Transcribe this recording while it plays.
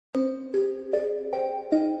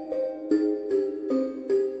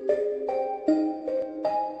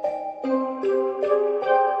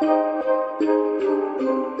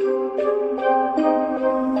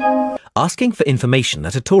asking for information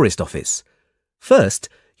at a tourist office. First,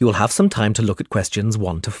 you will have some time to look at questions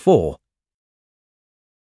 1 to 4.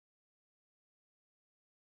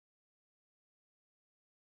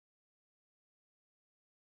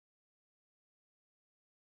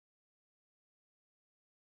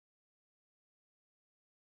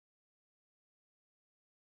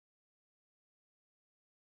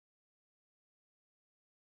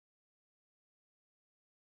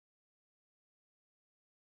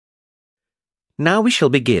 Now we shall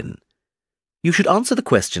begin. You should answer the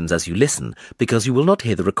questions as you listen because you will not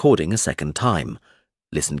hear the recording a second time.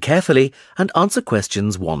 Listen carefully and answer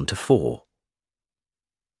questions 1 to 4.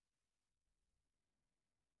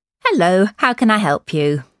 Hello, how can I help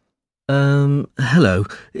you? Hello.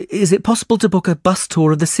 Is it possible to book a bus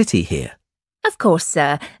tour of the city here? Of course,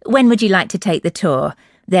 sir. When would you like to take the tour?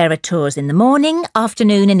 There are tours in the morning,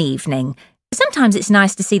 afternoon and evening. Sometimes it's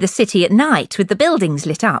nice to see the city at night with the buildings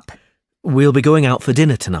lit up. We'll be going out for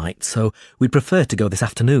dinner tonight, so we'd prefer to go this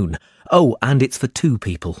afternoon. Oh, and it's for 2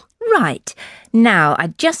 people. Right. Now,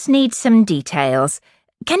 I just need some details.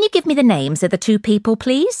 Can you give me the names of the 2 people,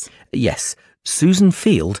 please? Yes, Susan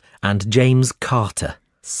Field and James Carter.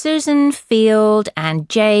 Susan Field and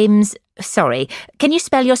James... Sorry, can you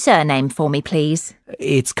spell your surname for me, please?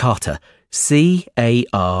 It's Carter.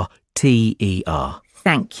 Carter.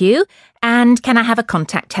 Thank you. And can I have a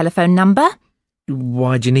contact telephone number?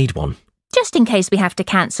 Why do you need one? Just in case we have to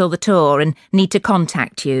cancel the tour and need to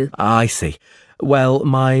contact you. I see. Well,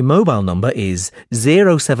 my mobile number is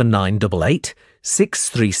 07988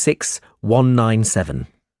 636 197.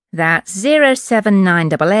 That's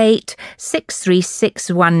 07988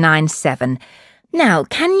 636 197. Now,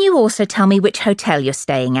 can you also tell me which hotel you're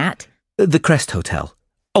staying at? The Crest Hotel.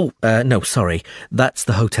 Oh, no, sorry. That's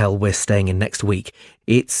the hotel we're staying in next week.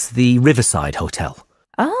 It's the Riverside Hotel.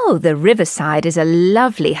 Oh, the Riverside is a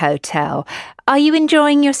lovely hotel. Are you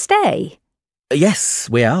enjoying your stay? Yes,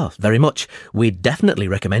 we are, very much. We'd definitely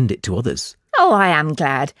recommend it to others. Oh, I am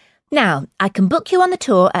glad. Now, I can book you on the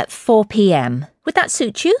tour at 4 p.m. Would that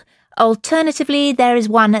suit you? Alternatively, there is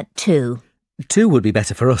one at 2. 2 would be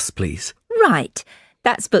better for us, please. Right.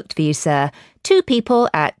 That's booked for you, sir. 2 people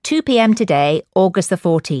at 2 p.m. today, August the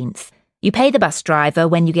 14th. You pay the bus driver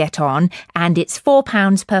when you get on, and it's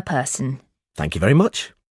 £4 per person. Thank you very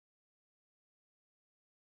much.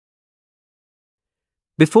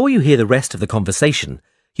 Before you hear the rest of the conversation,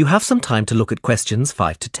 you have some time to look at questions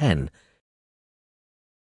 5 to 10.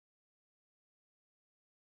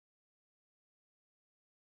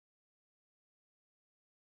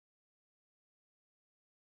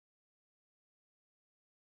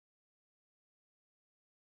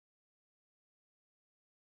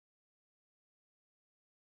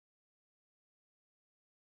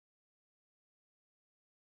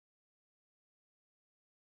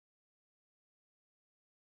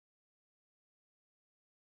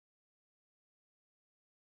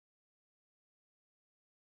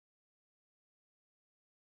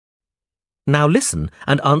 Now listen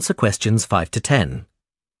and answer questions 5 to 10.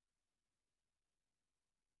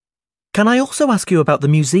 Can I also ask you about the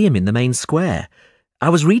museum in the main square? I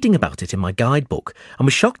was reading about it in my guidebook and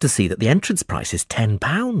was shocked to see that the entrance price is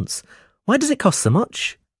 £10. Why does it cost so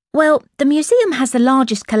much? Well, the museum has the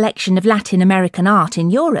largest collection of Latin American art in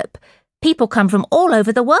Europe. People come from all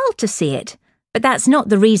over the world to see it. But that's not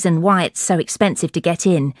the reason why it's so expensive to get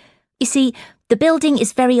in. You see, the building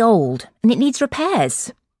is very old and it needs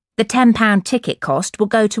repairs. The £10 ticket cost will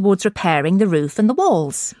go towards repairing the roof and the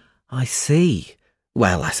walls. I see.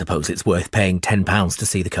 Well, I suppose it's worth paying £10 to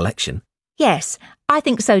see the collection. Yes, I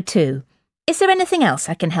think so too. Is there anything else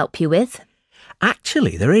I can help you with?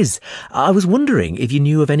 Actually, there is. I was wondering if you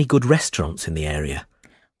knew of any good restaurants in the area.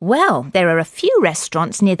 Well, there are a few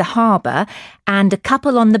restaurants near the harbour and a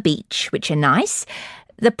couple on the beach, which are nice.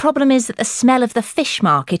 The problem is that the smell of the fish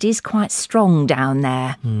market is quite strong down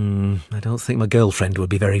there. I don't think my girlfriend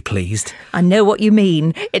would be very pleased. I know what you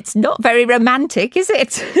mean. It's not very romantic, is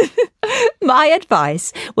it? My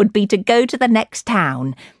advice would be to go to the next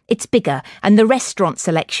town. It's bigger and the restaurant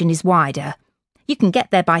selection is wider. You can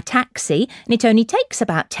get there by taxi and it only takes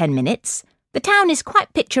about 10 minutes. The town is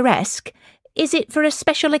quite picturesque. Is it for a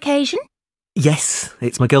special occasion? Yes,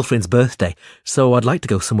 it's my girlfriend's birthday, so I'd like to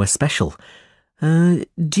go somewhere special.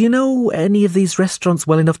 Do you know any of these restaurants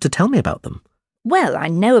well enough to tell me about them? Well, I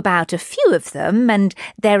know about a few of them, and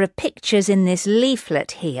there are pictures in this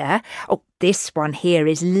leaflet here. Oh, this one here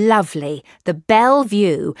is lovely, the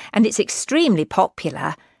Bellevue, and it's extremely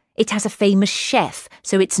popular. It has a famous chef,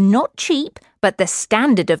 so it's not cheap, but the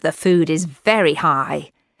standard of the food is very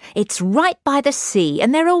high. It's right by the sea,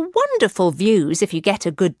 and there are wonderful views if you get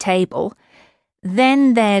a good table.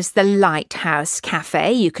 Then there's the Lighthouse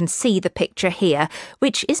Cafe. You can see the picture here,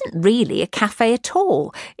 which isn't really a cafe at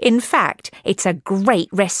all. In fact, it's a great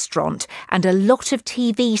restaurant, and a lot of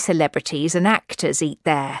TV celebrities and actors eat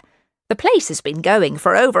there. The place has been going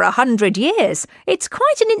for over 100 years. It's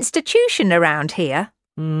quite an institution around here.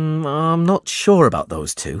 I'm not sure about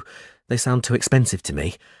those two. They sound too expensive to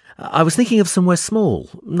me. I was thinking of somewhere small,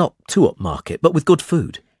 not too upmarket, but with good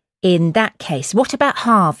food. In that case, what about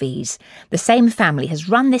Harvey's? The same family has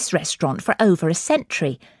run this restaurant for over a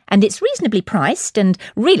century, and it's reasonably priced and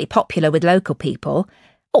really popular with local people.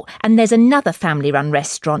 Oh, and there's another family-run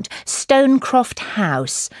restaurant, Stonecroft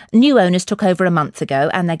House. New owners took over a month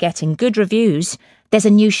ago, and they're getting good reviews. There's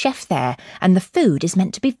a new chef there, and the food is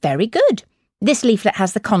meant to be very good. This leaflet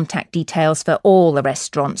has the contact details for all the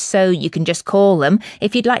restaurants, so you can just call them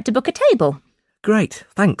if you'd like to book a table. Great,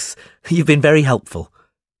 thanks. You've been very helpful.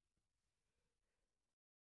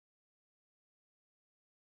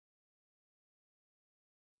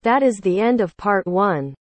 That is the end of part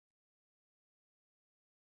 1.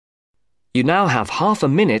 You now have half a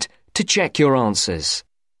minute to check your answers.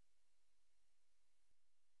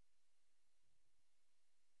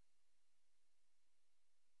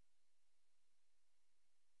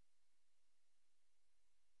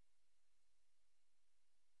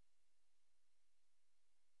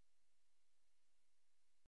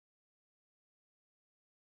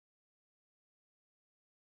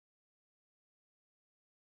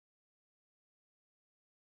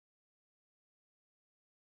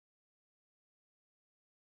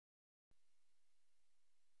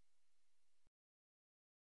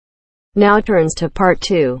 Now turns to part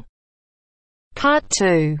 2. Part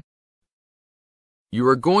 2. You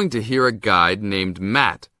are going to hear a guide named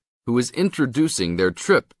Matt who is introducing their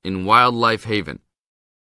trip in Wildlife Haven.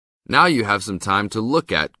 Now you have some time to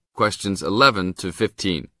look at questions 11 to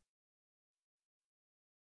 15.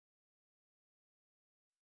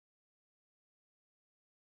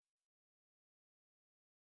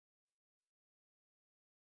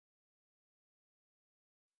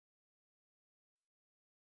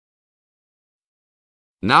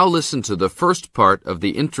 Now listen to the first part of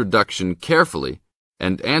the introduction carefully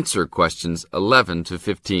and answer questions 11 to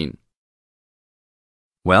 15.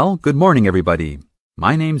 Well, good morning, everybody.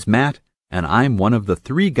 My name's Matt, and I'm one of the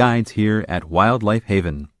 3 guides here at Wildlife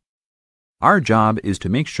Haven. Our job is to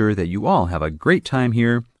make sure that you all have a great time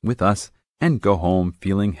here with us and go home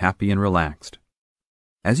feeling happy and relaxed.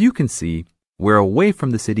 As you can see, we're away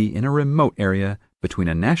from the city in a remote area between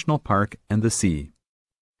a national park and the sea.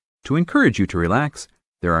 To encourage you to relax,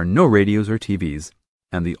 there are no radios or TVs,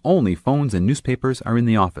 and the only phones and newspapers are in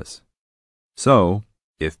the office. So,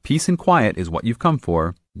 if peace and quiet is what you've come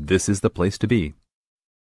for, this is the place to be.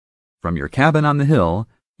 From your cabin on the hill,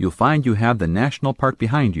 you'll find you have the national park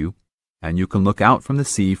behind you, and you can look out from the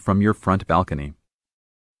sea from your front balcony.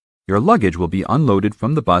 Your luggage will be unloaded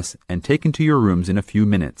from the bus and taken to your rooms in a few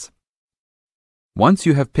minutes. Once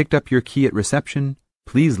you have picked up your key at reception,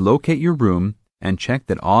 please locate your room and check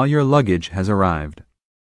that all your luggage has arrived.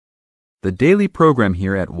 The daily program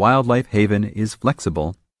here at Wildlife Haven is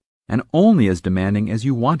flexible and only as demanding as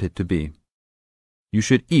you want it to be. You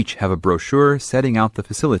should each have a brochure setting out the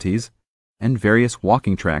facilities and various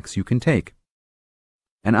walking tracks you can take.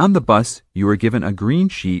 And on the bus, you are given a green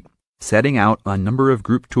sheet setting out a number of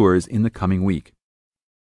group tours in the coming week.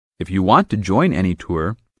 If you want to join any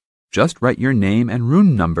tour, just write your name and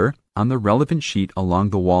room number on the relevant sheet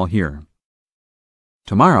along the wall here.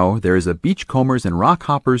 Tomorrow, there is a Beachcombers and Rock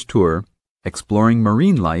Hoppers tour exploring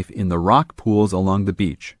marine life in the rock pools along the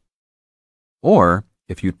beach. Or,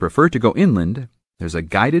 if you'd prefer to go inland, there's a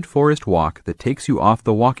guided forest walk that takes you off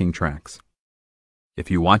the walking tracks. If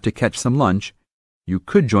you want to catch some lunch, you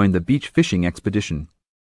could join the beach fishing expedition.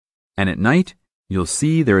 And at night, you'll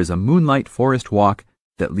see there is a moonlight forest walk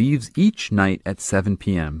that leaves each night at 7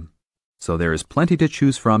 p.m. So there is plenty to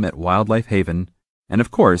choose from at Wildlife Haven, and of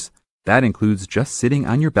course, that includes just sitting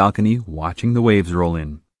on your balcony watching the waves roll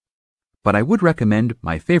in. But I would recommend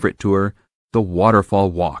my favorite tour, the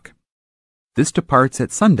Waterfall Walk. This departs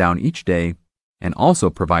at sundown each day and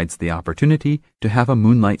also provides the opportunity to have a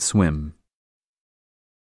moonlight swim.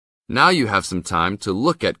 Now you have some time to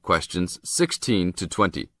look at questions 16 to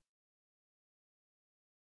 20.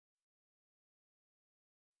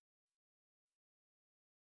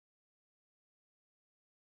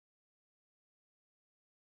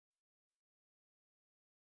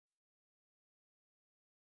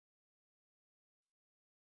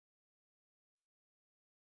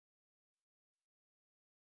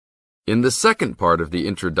 In the second part of the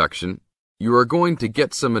introduction, you are going to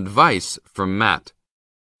get some advice from Matt.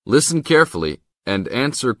 Listen carefully and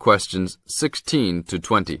answer questions 16 to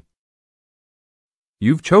 20.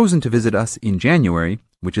 You've chosen to visit us in January,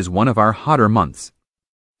 which is one of our hotter months.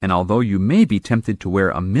 And although you may be tempted to wear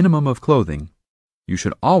a minimum of clothing, you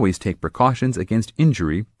should always take precautions against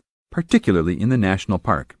injury, particularly in the national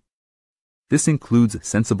park. This includes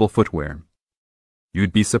sensible footwear.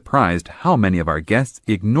 You'd be surprised how many of our guests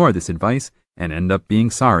ignore this advice and end up being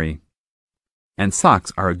sorry. And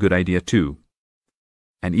socks are a good idea too.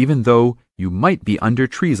 And even though you might be under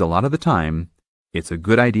trees a lot of the time, it's a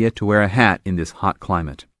good idea to wear a hat in this hot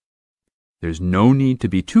climate. There's no need to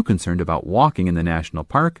be too concerned about walking in the national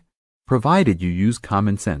park, provided you use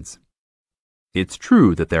common sense. It's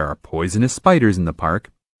true that there are poisonous spiders in the park,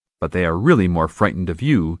 but they are really more frightened of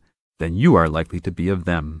you than you are likely to be of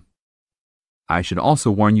them. I should also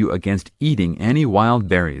warn you against eating any wild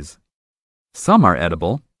berries. Some are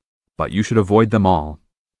edible, but you should avoid them all.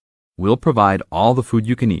 We'll provide all the food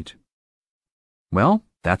you can eat. Well,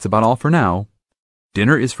 that's about all for now.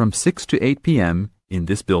 Dinner is from 6 to 8 p.m. in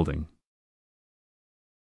this building.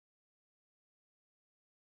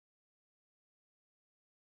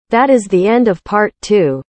 That is the end of part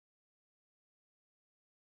 2.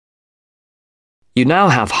 You now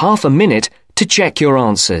have half a minute to check your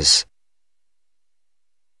answers.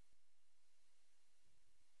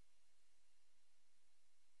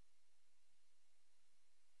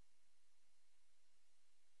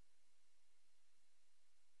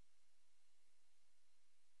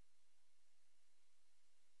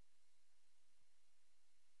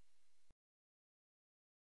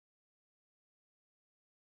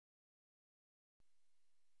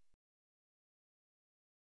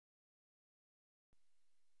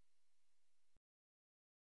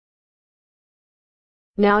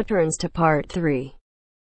 Now turns to part 3.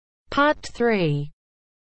 Part 3.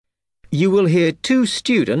 You will hear two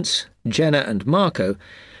students, Jenna and Marco,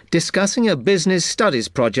 discussing a business studies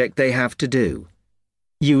project they have to do.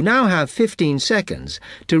 You now have 15 seconds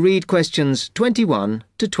to read questions 21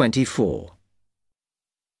 to 24.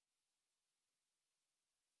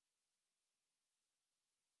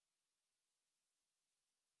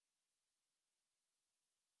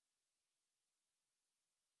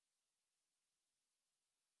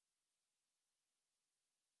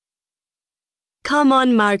 Come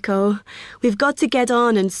on, Marco. We've got to get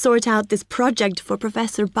on and sort out this project for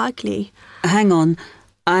Professor Buckley. Hang on.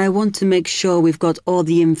 I want to make sure we've got all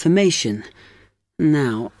the information.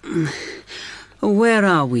 Now, where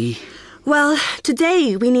are we? Well,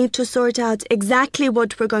 today we need to sort out exactly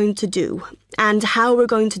what we're going to do and how we're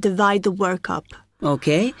going to divide the work up.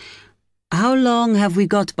 Okay. How long have we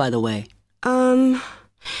got, by the way? The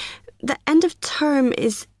end of term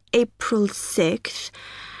is April 6th.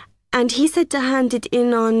 And he said to hand it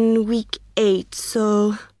in on week 8,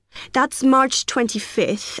 so that's March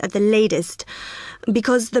 25th at the latest,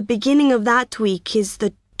 because the beginning of that week is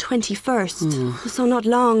the 21st, so not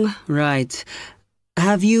long. Right.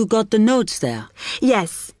 Have you got the notes there?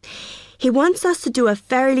 Yes. He wants us to do a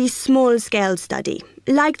fairly small-scale study,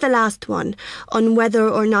 like the last one, on whether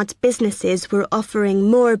or not businesses were offering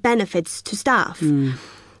more benefits to staff. And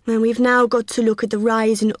we've now got to look at the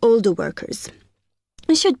rise in older workers.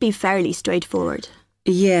 It should be fairly straightforward.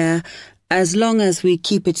 Yeah, as long as we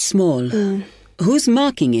keep it small. Who's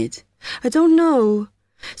marking it? I don't know.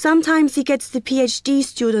 Sometimes he gets the PhD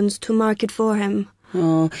students to mark it for him.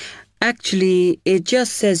 Oh, actually, it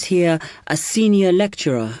just says here, a senior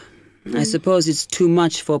lecturer. I suppose it's too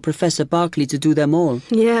much for Professor Barclay to do them all.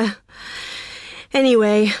 Yeah.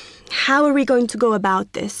 Anyway, how are we going to go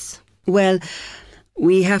about this? Well,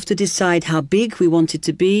 we have to decide how big we want it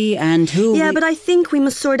to be and who. Yeah, but I think we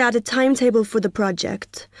must sort out a timetable for the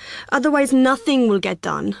project. Otherwise, nothing will get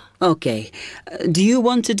done. Okay. Do you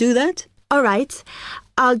want to do that? All right.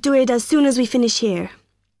 I'll do it as soon as we finish here.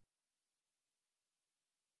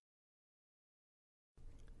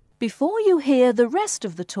 Before you hear the rest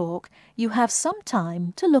of the talk, you have some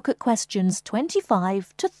time to look at questions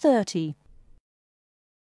 25 to 30.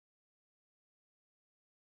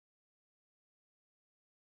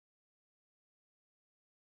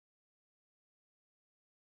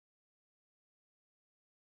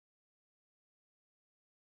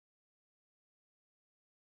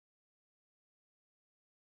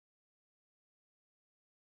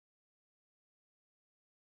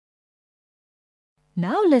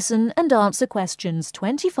 Now listen and answer questions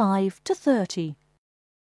 25 to 30.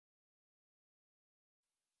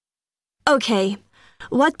 Okay,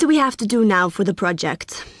 what do we have to do now for the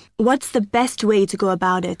project? What's the best way to go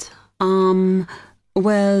about it?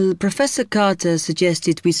 Well, Professor Carter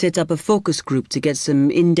suggested we set up a focus group to get some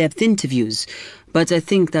in-depth interviews, but I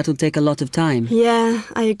think that'll take a lot of time. Yeah,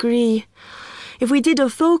 I agree. If we did a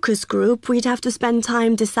focus group, we'd have to spend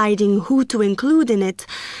time deciding who to include in it,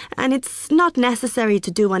 and it's not necessary to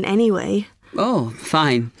do one anyway. Oh,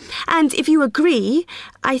 fine. And if you agree,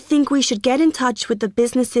 I think we should get in touch with the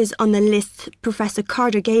businesses on the list Professor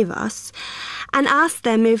Carter gave us and ask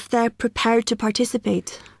them if they're prepared to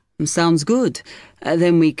participate. Sounds good.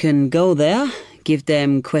 Then we can go there, give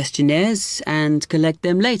them questionnaires and collect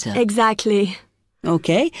them later. Exactly.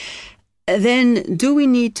 Okay. Then do we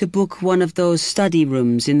need to book one of those study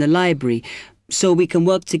rooms in the library so we can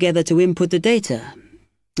work together to input the data?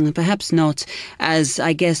 Perhaps not, as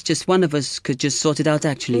I guess just one of us could just sort it out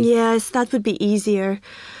actually. Yes, that would be easier.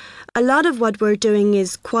 A lot of what we're doing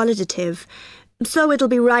is qualitative, so it'll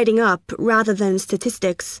be writing up rather than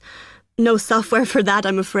statistics. No software for that,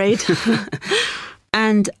 I'm afraid.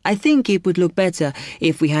 And I think it would look better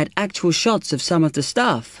if we had actual shots of some of the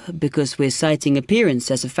staff, because we're citing appearance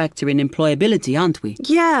as a factor in employability, aren't we?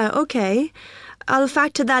 Yeah, okay. I'll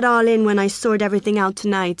factor that all in when I sort everything out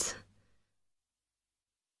tonight.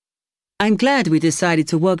 I'm glad we decided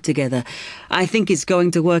to work together. I think it's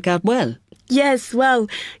going to work out well. Yes, well,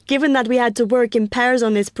 given that we had to work in pairs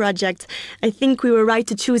on this project, I think we were right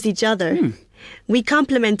to choose each other. We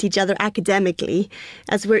complement each other academically,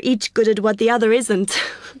 as we're each good at what the other isn't.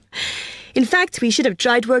 In fact, we should have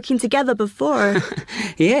tried working together before.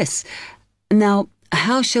 Yes. Now,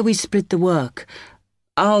 how shall we split the work?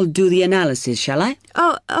 I'll do the analysis, shall I?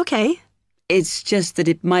 Oh, okay. It's just that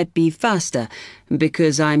it might be faster,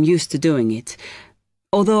 because I'm used to doing it.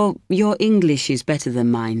 Although your English is better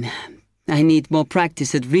than mine. I need more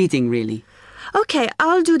practice at reading, really. Okay,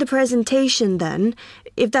 I'll do the presentation then,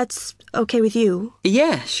 if that's okay with you.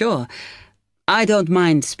 Yeah, sure. I don't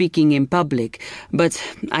mind speaking in public, but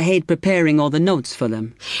I hate preparing all the notes for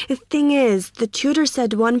them. The thing is, the tutor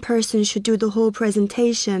said one person should do the whole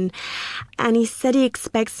presentation, and he said he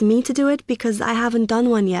expects me to do it because I haven't done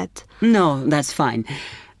one yet. No, that's fine.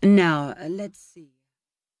 Now, let's see.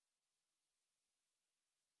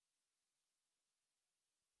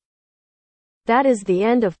 That is the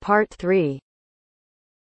end of part 3.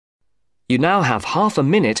 You now have half a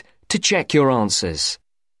minute to check your answers.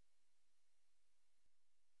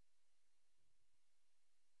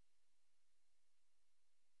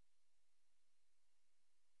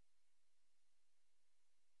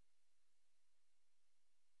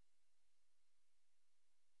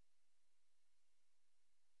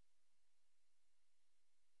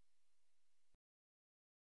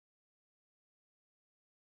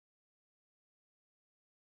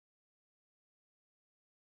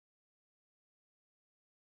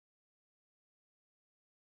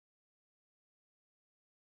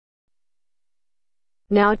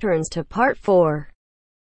 Now turns to part 4.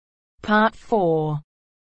 Part 4.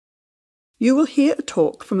 You will hear a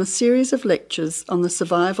talk from a series of lectures on the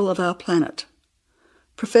survival of our planet.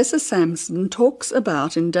 Professor Samson talks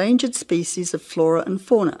about endangered species of flora and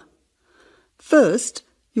fauna. First,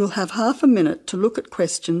 you'll have half a minute to look at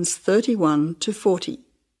questions 31 to 40.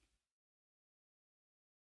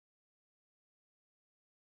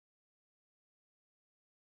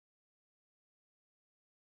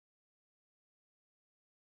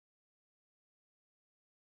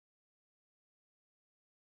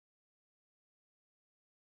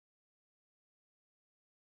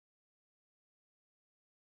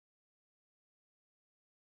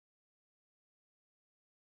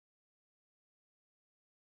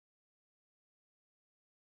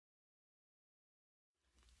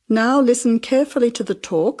 Now listen carefully to the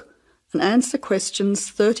talk and answer questions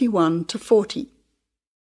 31 to 40.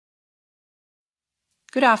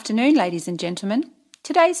 Good afternoon, ladies and gentlemen.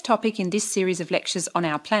 Today's topic in this series of lectures on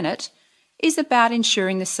our planet is about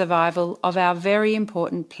ensuring the survival of our very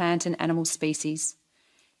important plant and animal species.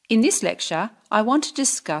 In this lecture, I want to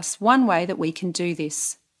discuss one way that we can do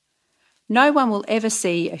this. No one will ever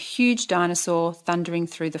see a huge dinosaur thundering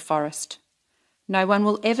through the forest. No one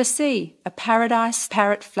will ever see a paradise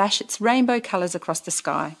parrot flash its rainbow colours across the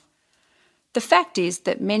sky. The fact is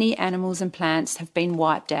that many animals and plants have been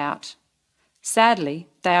wiped out. Sadly,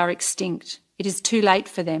 they are extinct. It is too late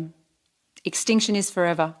for them. Extinction is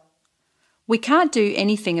forever. We can't do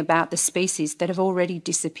anything about the species that have already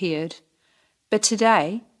disappeared. But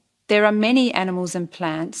today, there are many animals and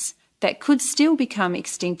plants that could still become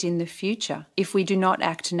extinct in the future if we do not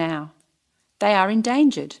act now. They are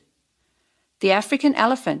endangered. The African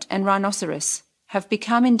elephant and rhinoceros have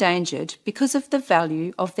become endangered because of the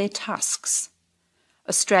value of their tusks.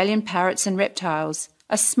 Australian parrots and reptiles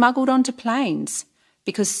are smuggled onto planes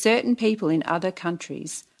because certain people in other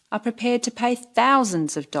countries are prepared to pay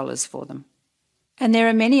thousands of dollars for them. And there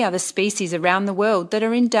are many other species around the world that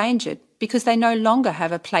are endangered because they no longer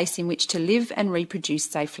have a place in which to live and reproduce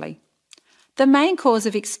safely. The main cause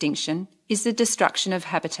of extinction is the destruction of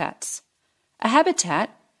habitats. A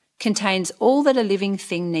habitat contains all that a living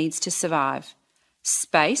thing needs to survive: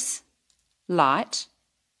 space, light,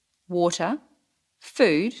 water,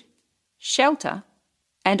 food, shelter,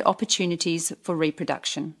 and opportunities for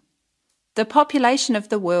reproduction. The population of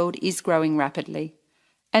the world is growing rapidly,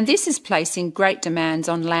 and this is placing great demands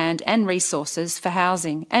on land and resources for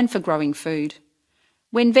housing and for growing food.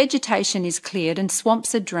 When vegetation is cleared and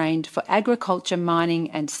swamps are drained for agriculture, mining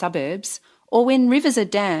and suburbs, or when rivers are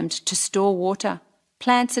dammed to store water,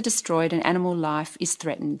 plants are destroyed and animal life is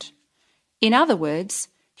threatened. In other words,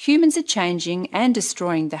 humans are changing and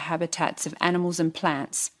destroying the habitats of animals and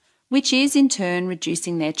plants, which is in turn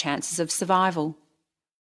reducing their chances of survival.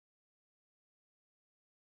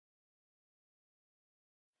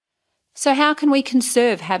 So how can we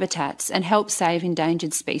conserve habitats and help save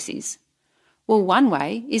endangered species? Well, one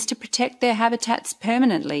way is to protect their habitats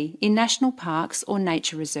permanently in national parks or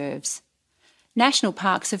nature reserves. National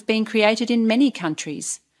parks have been created in many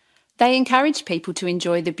countries. They encourage people to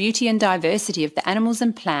enjoy the beauty and diversity of the animals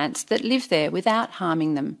and plants that live there without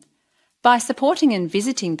harming them. By supporting and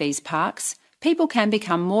visiting these parks, people can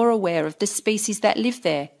become more aware of the species that live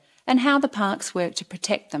there and how the parks work to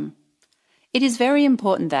protect them. It is very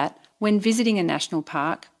important that, when visiting a national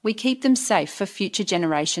park, we keep them safe for future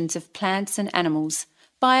generations of plants and animals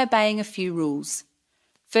by obeying a few rules.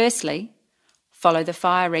 Firstly, follow the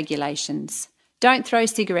fire regulations. Don't throw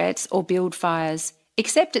cigarettes or build fires,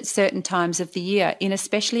 except at certain times of the year in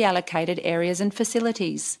especially allocated areas and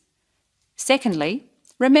facilities. Secondly,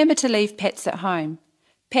 remember to leave pets at home.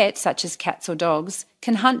 Pets, such as cats or dogs,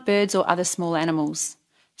 can hunt birds or other small animals.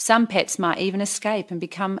 Some pets might even escape and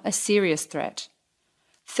become a serious threat.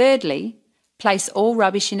 Thirdly, place all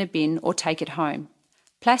rubbish in a bin or take it home.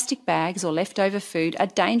 Plastic bags or leftover food are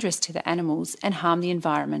dangerous to the animals and harm the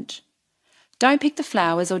environment. Don't pick the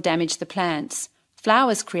flowers or damage the plants.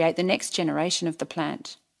 Flowers create the next generation of the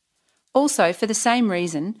plant. Also, for the same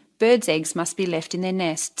reason, birds' eggs must be left in their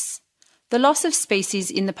nests. The loss of species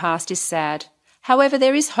in the past is sad. However,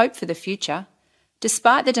 there is hope for the future.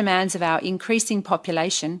 Despite the demands of our increasing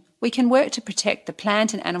population, we can work to protect the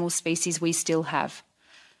plant and animal species we still have.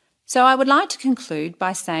 So I would like to conclude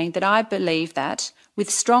by saying that I believe that, with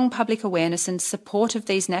strong public awareness and support of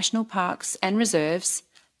these national parks and reserves,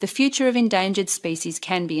 the future of endangered species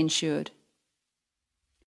can be ensured.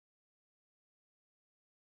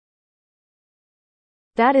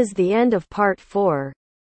 That is the end of part 4.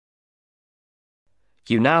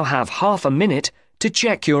 You now have half a minute to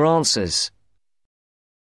check your answers.